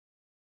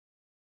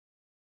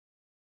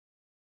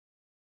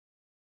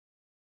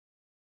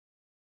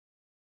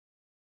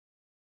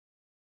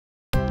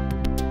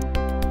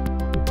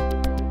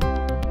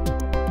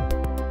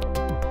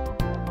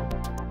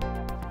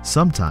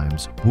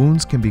Sometimes,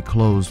 wounds can be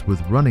closed with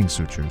running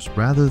sutures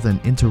rather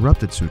than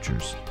interrupted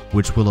sutures,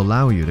 which will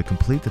allow you to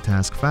complete the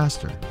task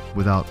faster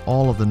without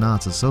all of the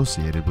knots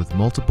associated with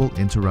multiple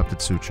interrupted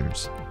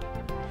sutures.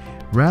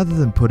 Rather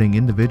than putting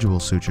individual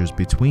sutures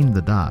between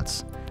the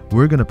dots,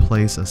 we're going to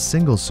place a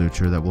single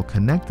suture that will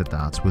connect the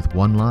dots with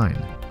one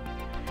line.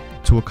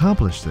 To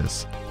accomplish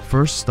this,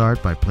 first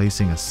start by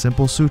placing a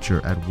simple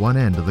suture at one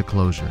end of the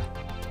closure.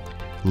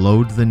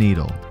 Load the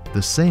needle,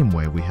 the same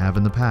way we have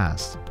in the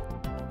past.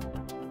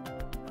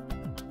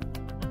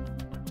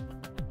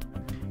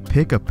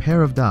 Pick a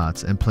pair of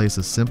dots and place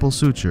a simple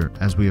suture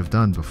as we have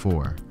done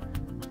before.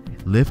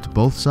 Lift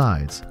both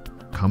sides,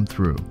 come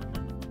through.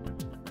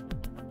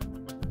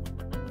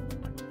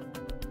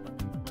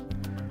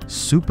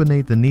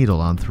 Supinate the needle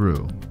on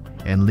through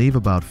and leave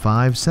about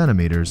 5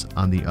 centimeters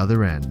on the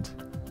other end.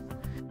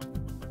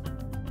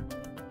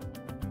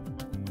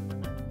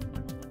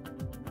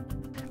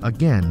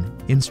 Again,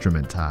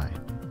 instrument tie.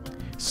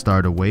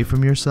 Start away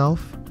from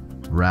yourself,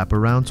 wrap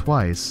around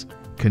twice,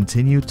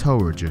 continue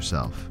towards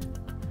yourself.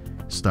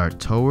 Start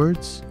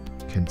towards,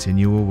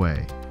 continue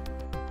away.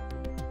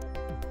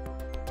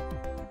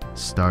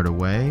 Start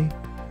away,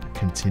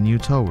 continue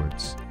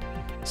towards.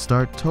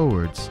 Start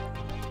towards,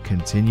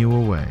 continue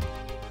away.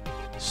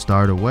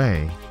 Start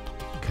away,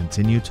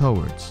 continue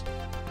towards,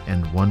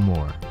 and one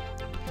more.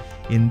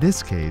 In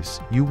this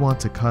case, you want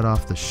to cut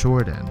off the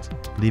short end,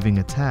 leaving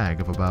a tag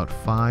of about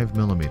 5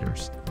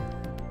 millimeters.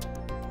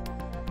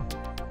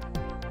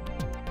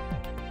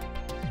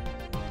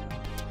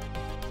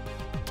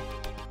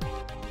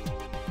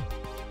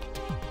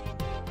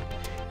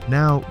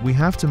 Now, we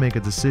have to make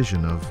a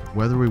decision of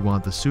whether we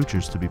want the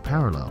sutures to be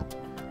parallel,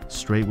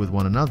 straight with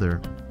one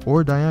another,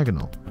 or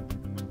diagonal.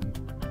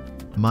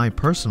 My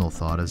personal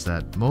thought is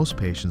that most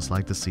patients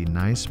like to see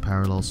nice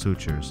parallel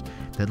sutures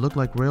that look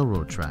like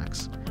railroad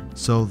tracks,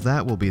 so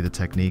that will be the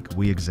technique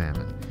we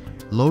examine.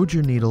 Load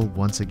your needle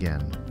once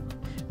again.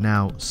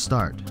 Now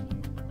start,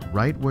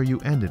 right where you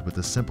ended with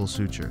a simple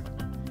suture.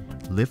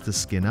 Lift the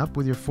skin up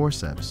with your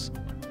forceps,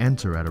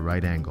 enter at a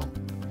right angle.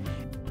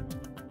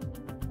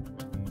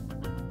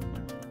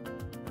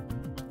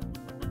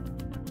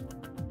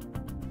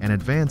 And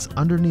advance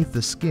underneath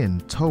the skin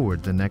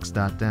toward the next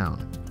dot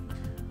down.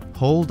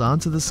 Hold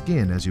onto the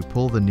skin as you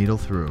pull the needle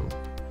through.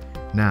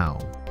 Now,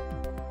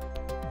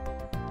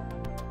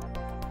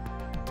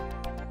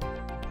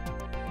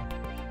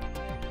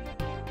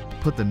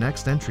 put the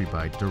next entry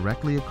bite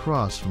directly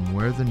across from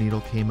where the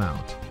needle came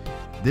out.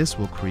 This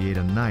will create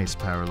a nice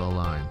parallel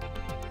line.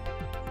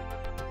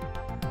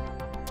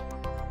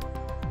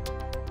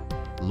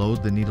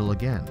 Load the needle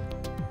again.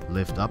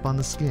 Lift up on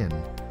the skin.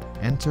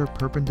 Enter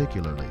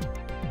perpendicularly.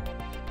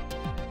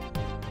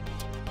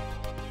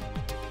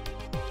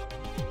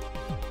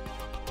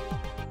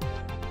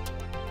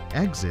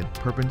 Exit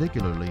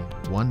perpendicularly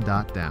 1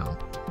 dot down.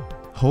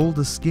 Hold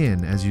the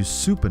skin as you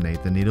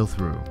supinate the needle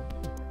through.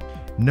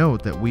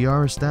 Note that we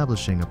are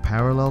establishing a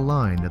parallel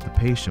line that the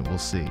patient will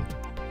see.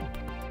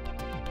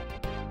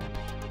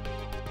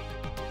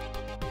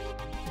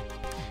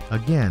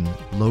 Again,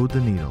 load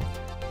the needle.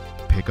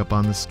 Pick up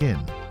on the skin.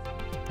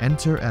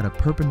 Enter at a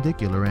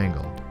perpendicular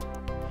angle.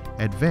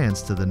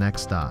 Advance to the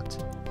next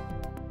dot.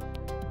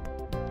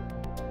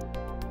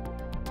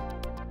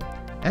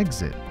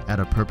 Exit at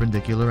a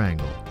perpendicular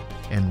angle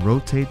and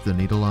rotate the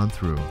needle on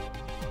through.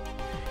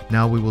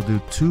 Now we will do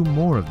 2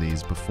 more of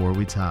these before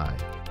we tie.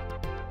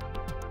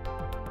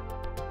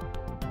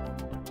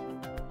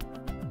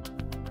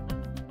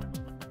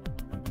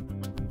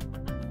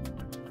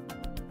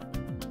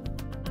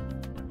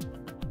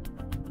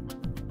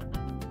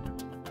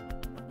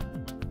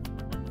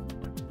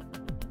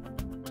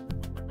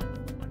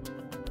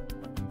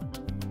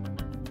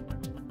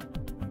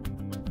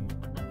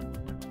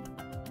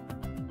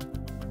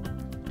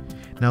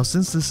 Now,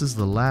 since this is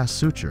the last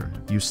suture,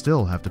 you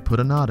still have to put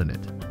a knot in it.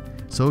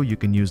 So you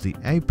can use the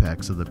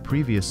apex of the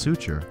previous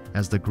suture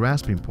as the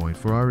grasping point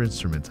for our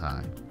instrument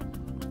tie.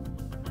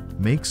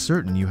 Make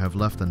certain you have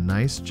left a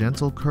nice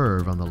gentle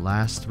curve on the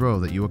last throw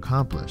that you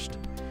accomplished.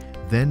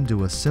 Then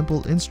do a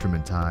simple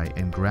instrument tie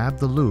and grab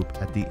the loop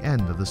at the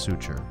end of the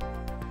suture.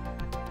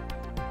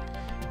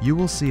 You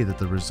will see that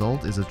the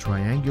result is a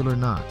triangular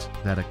knot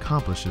that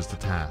accomplishes the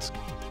task.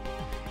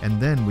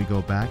 And then we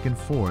go back and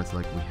forth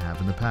like we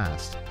have in the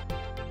past.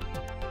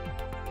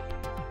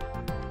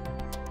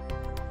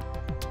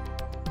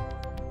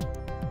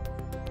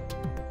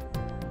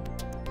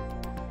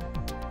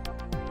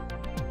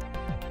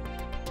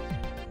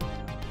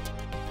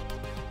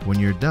 When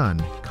you're done,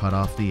 cut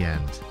off the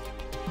end.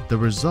 The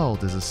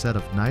result is a set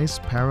of nice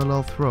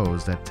parallel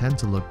throws that tend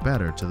to look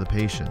better to the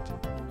patient.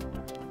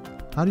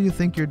 How do you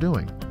think you're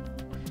doing?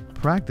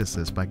 Practice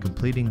this by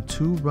completing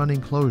 2 running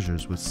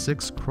closures with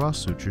 6 cross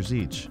sutures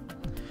each.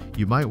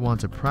 You might want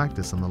to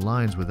practice on the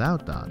lines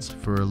without dots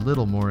for a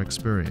little more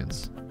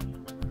experience.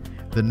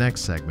 The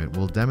next segment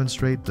will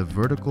demonstrate the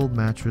vertical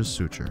mattress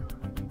suture.